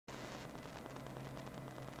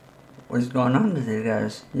What's going on today,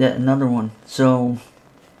 guys? Yet another one. So,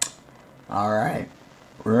 alright,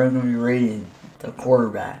 we're going to be rating the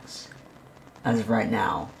quarterbacks as of right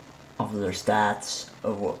now, off of their stats,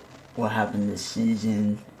 of what happened this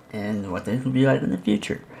season, and what they can be like in the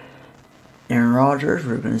future. Aaron Rodgers,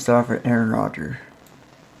 we're going to start with Aaron Rodgers.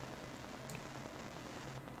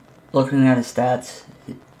 Looking at his stats,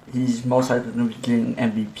 he's most likely going to be getting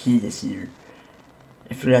MVP this year.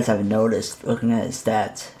 If you guys haven't noticed, looking at his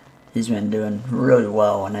stats, he's been doing really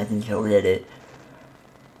well, and I think he'll hit it.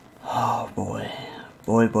 Oh boy.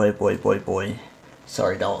 Boy.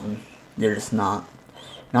 Sorry, Dalton. You're just not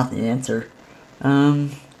the answer.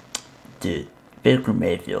 Dude, Baker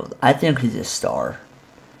Mayfield. I think he's a star.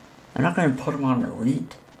 I'm not going to put him on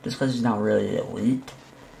elite, just because he's not really elite.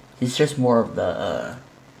 He's just more of the,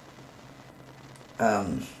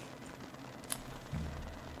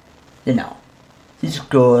 you know, he's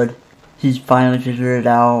good. He's finally figured it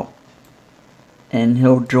out. And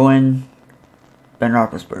he'll join Ben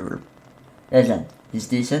Roethlisberger. Again, he's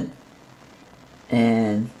decent.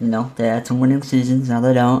 And, you know, they had some winning seasons. Now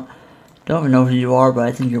they don't. Don't even know who you are, but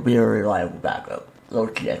I think he'll be a reliable backup.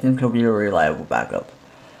 Low-key, I think he'll be a reliable backup.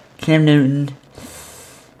 Cam Newton, I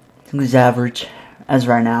think he's average as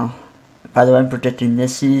right now. By the way, I'm predicting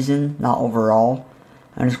this season, not overall.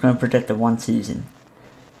 I'm just going to predict the one season.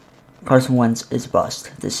 Carson Wentz is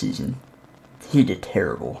bust this season. He did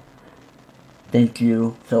terrible. Thank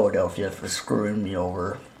you, Philadelphia, for screwing me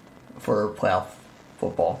over for playoff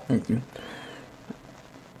football. Thank you.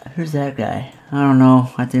 Who's that guy? I don't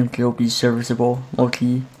know. I think he'll be serviceable.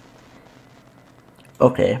 Low-key.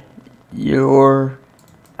 Okay.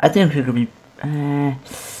 I think he could be... I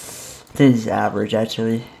think he's average,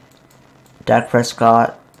 actually. Dak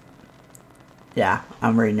Prescott. Yeah,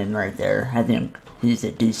 I'm rating him right there. I think he's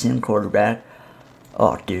a decent quarterback.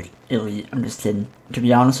 Oh, dude. Elite. I'm just kidding. To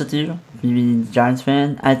be honest with you, me being a Giants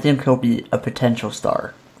fan, I think he'll be a potential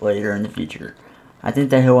star later in the future. I think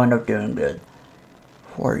that he'll end up doing good.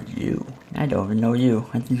 Who are you? I don't even know you.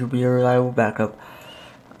 I think you'll be a reliable backup.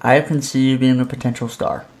 I can see you being a potential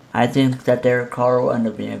star. I think that Derek Carr will end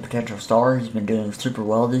up being a potential star. He's been doing super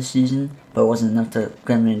well this season, but it wasn't enough to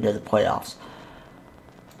get him into the playoffs.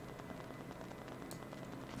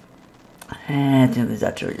 I think he's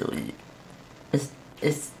actually elite.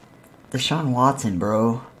 It's Deshaun Watson,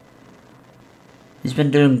 bro. He's been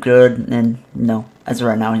doing good, and no, as of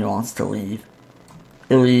right now, he wants to leave.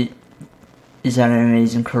 Elite. He's had an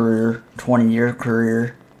amazing career, 20-year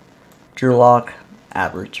career. Drew Lock,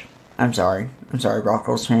 average. I'm sorry,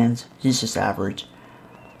 Broncos fans. He's just average.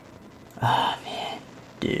 Oh man,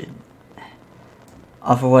 dude.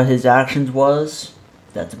 Off of what his actions was,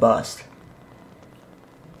 that's a bust.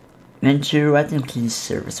 Minshew, I think he's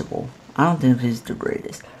serviceable. I don't think he's the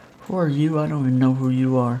greatest. Who are you? I don't even know who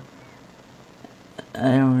you are.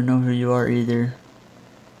 I don't even know who you are either.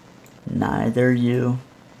 Neither you.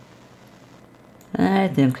 I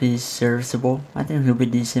think he's serviceable. I think he'll be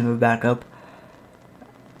decent of a backup.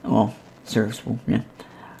 Well, serviceable, yeah.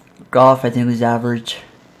 Goff, I think he's average.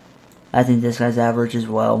 I think this guy's average as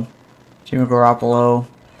well. Jimmy Garoppolo,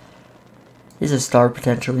 he's a star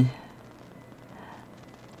potentially.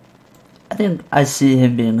 I think I see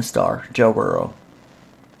him being a star. Joe Burrow.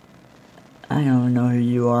 I don't know who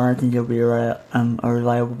you are. I think you'll be a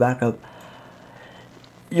reliable backup.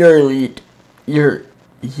 You're elite.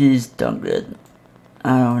 He's done good.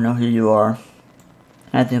 I don't know who you are.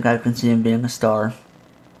 I think I can see him being a star.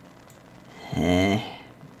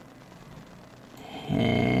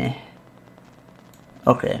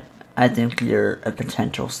 Okay. I think you're a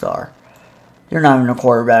potential star. You're not even a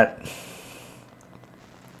quarterback.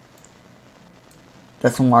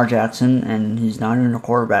 That's Lamar Jackson, and he's not even a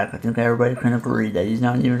quarterback. I think everybody can agree that he's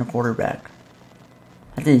not even a quarterback.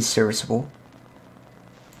 I think he's serviceable.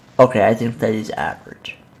 Okay, I think that he's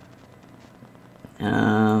average.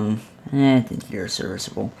 I think you're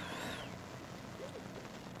serviceable.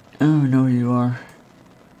 I don't know who you are.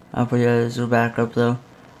 I'll put you as a backup, though.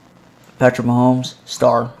 Patrick Mahomes,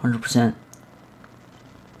 star, 100%.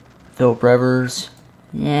 Philip Rivers,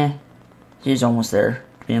 yeah, he's almost there,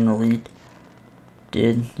 being elite.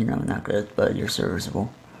 Dude, you know, not good, but you're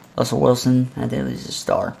serviceable. Russell Wilson, I think he's a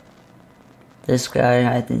star. This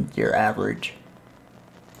guy, I think you're average.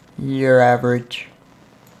 You're average.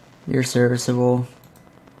 You're serviceable.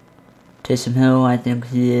 Taysom Hill, I think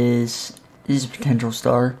he's a potential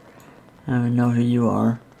star. I don't know who you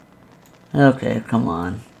are. Okay, come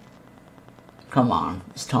on.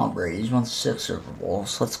 It's Tom Brady. He's won 6 Super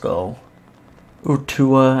Bowls. Let's go.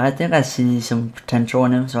 Tua, I think I see some potential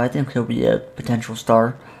in him, so I think he'll be a potential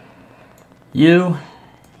star. You're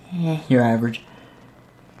average.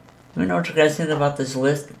 Let me know what you guys think about this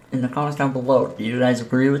list in the comments down below. Do you guys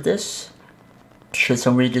agree with this? Should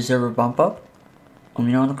somebody deserve a bump up? Let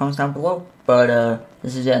me know in the comments down below. But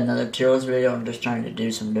this is yet another tier list video. I'm just trying to do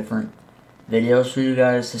some different videos for you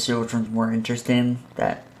guys to see which one's more interesting.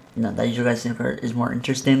 That you guys think is more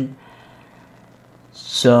interesting.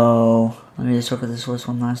 So let me just look at this list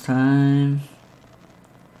one last time.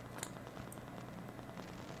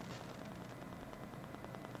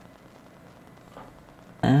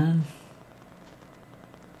 And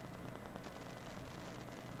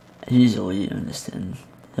he's elite in this thing.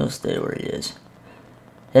 He'll stay where he is.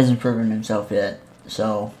 He hasn't proven himself yet,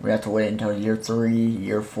 so we have to wait until year 3,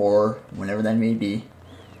 year 4, whenever that may be.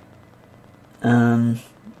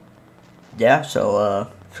 Yeah, so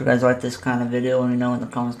if you guys like this kind of video, let me know in the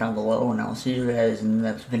comments down below, and I'll see you guys in the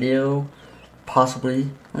next video.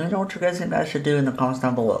 Possibly. Let me know what you guys think I should do in the comments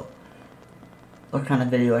down below. What kind of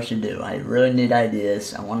video I should do. I really need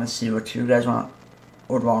ideas. I want to see what you guys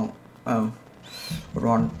would want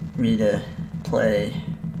me to play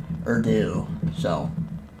or do. So,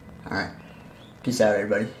 alright. Peace out,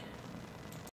 everybody.